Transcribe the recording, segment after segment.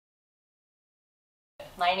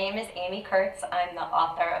My name is Amy Kurtz. I'm the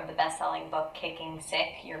author of the best-selling book, Kicking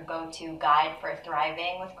Sick, your go-to guide for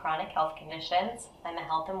thriving with chronic health conditions. I'm a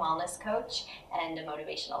health and wellness coach and a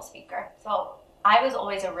motivational speaker. So I was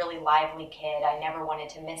always a really lively kid. I never wanted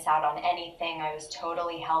to miss out on anything. I was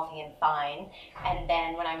totally healthy and fine. And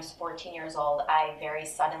then when I was 14 years old, I very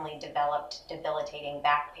suddenly developed debilitating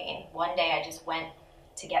back pain. One day I just went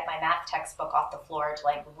to get my math textbook off the floor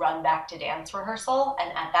to run back to dance rehearsal,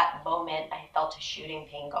 and at that moment I felt a shooting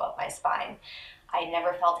pain go up my spine. I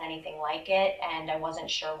never felt anything like it, and I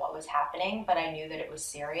wasn't sure what was happening, but I knew that it was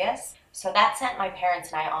serious. So that sent my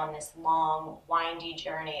parents and I on this long, windy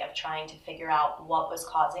journey of trying to figure out what was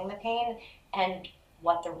causing the pain and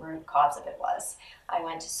what the root cause of it was. I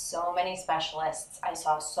went to so many specialists, I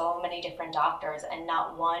saw so many different doctors, and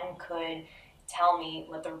not one could tell me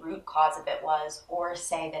what the root cause of it was or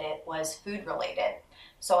say that it was food related.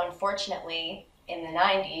 So unfortunately, in the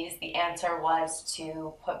 90s, the answer was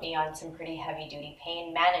to put me on some pretty heavy duty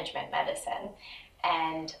pain management medicine.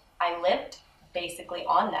 And I lived basically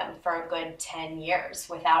on them for a good 10 years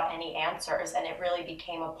without any answers. And it really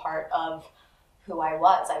became a part of who I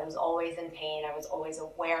was. I was always in pain. I was always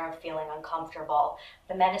aware of feeling uncomfortable.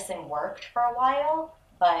 The medicine worked for a while,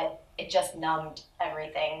 but it just numbed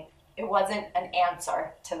everything. It wasn't an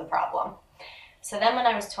answer to the problem. So then when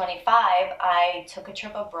I was 25, I took a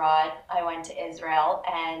trip abroad. I went to Israel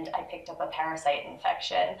and I picked up a parasite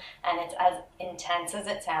infection. And it's as intense as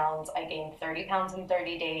it sounds. I gained 30 pounds in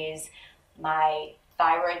 30 days. My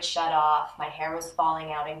thyroid shut off. My hair was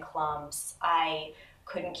falling out in clumps. I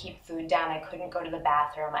couldn't keep food down. I couldn't go to the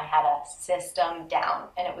bathroom. I had a system down,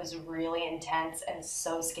 and it was really intense and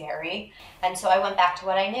so scary. And so I went back to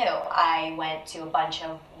what I knew. I went to a bunch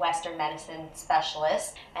of Western medicine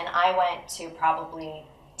specialists, and I went to probably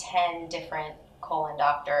 10 different colon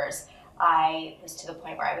doctors. I was to the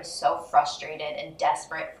point where I was so frustrated and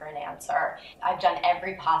desperate for an answer. I've done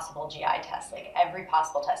every possible GI test, every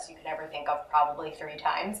possible test you could ever think of, probably 3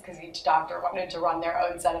 times, because each doctor wanted to run their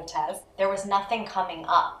own set of tests. There was nothing coming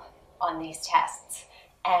up on these tests.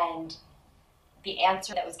 And the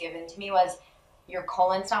answer that was given to me was, your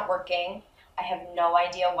colon's not working. I have no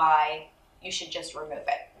idea why. You should just remove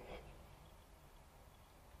it.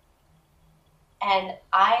 And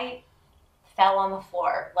I fell on the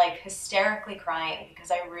floor, hysterically crying,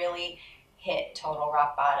 because I really hit total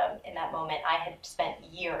rock bottom in that moment. I had spent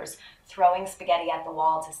years throwing spaghetti at the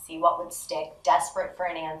wall to see what would stick, desperate for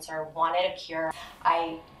an answer, wanted a cure.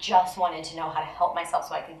 I just wanted to know how to help myself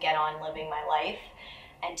so I could get on living my life.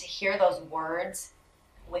 And to hear those words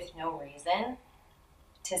with no reason,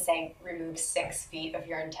 to say, remove 6 feet of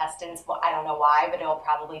your intestines, well, I don't know why, but it'll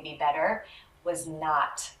probably be better, was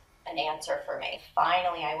not an answer for me.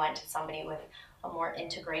 Finally, I went to somebody with a more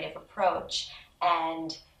integrative approach,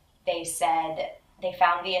 and they said they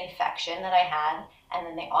found the infection that I had, and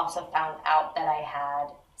then they also found out that I had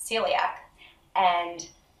celiac.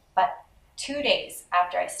 But 2 days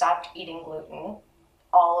after I stopped eating gluten,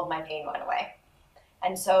 all of my pain went away.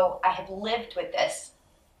 And so I had lived with this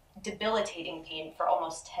debilitating pain for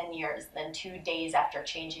almost 10 years. Then 2 days after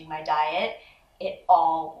changing my diet, it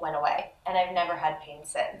all went away, and I've never had pain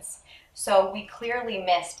since. So we clearly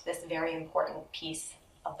missed this very important piece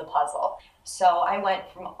of the puzzle. So I went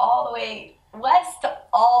from all the way west to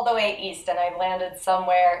all the way east, and I landed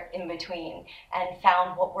somewhere in between and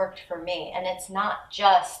found what worked for me. And it's not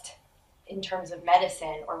just in terms of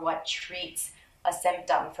medicine or what treats a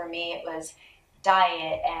symptom. For me, it was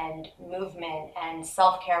diet and movement and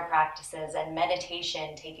self-care practices and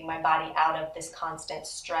meditation, taking my body out of this constant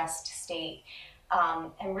stressed state.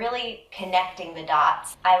 And really connecting the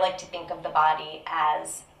dots. I like to think of the body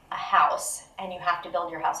as a house, and you have to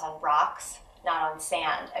build your house on rocks, not on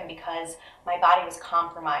sand. And because my body was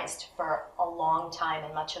compromised for a long time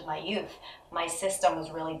and much of my youth, my system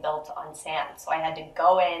was really built on sand. So I had to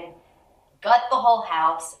go in, gut the whole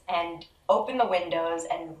house, and open the windows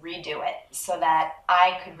and redo it so that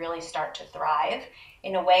I could really start to thrive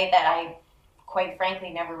in a way that I, quite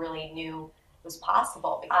frankly, never really knew was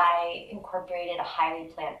possible. I incorporated a highly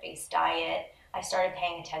plant-based diet. I started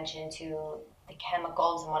paying attention to the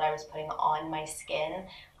chemicals and what I was putting on my skin.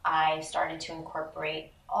 I started to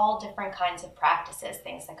incorporate all different kinds of practices,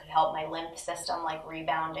 things that could help my lymph system, like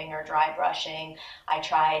rebounding or dry brushing. I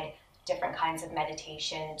tried different kinds of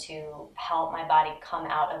meditation to help my body come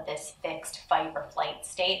out of this fixed fight or flight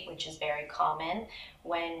state, which is very common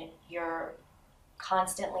when you're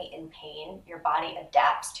constantly in pain, your body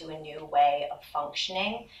adapts to a new way of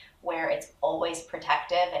functioning where it's always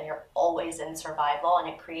protective and you're always in survival, and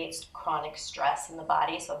it creates chronic stress in the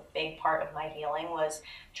body. So a big part of my healing was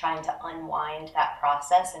trying to unwind that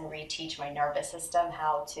process and reteach my nervous system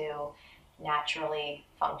how to naturally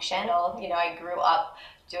function. I grew up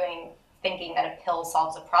thinking that a pill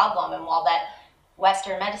solves a problem, and while that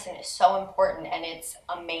Western medicine is so important and it's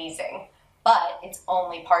amazing, but it's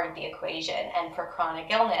only part of the equation. And for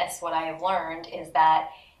chronic illness, what I have learned is that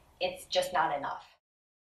it's just not enough.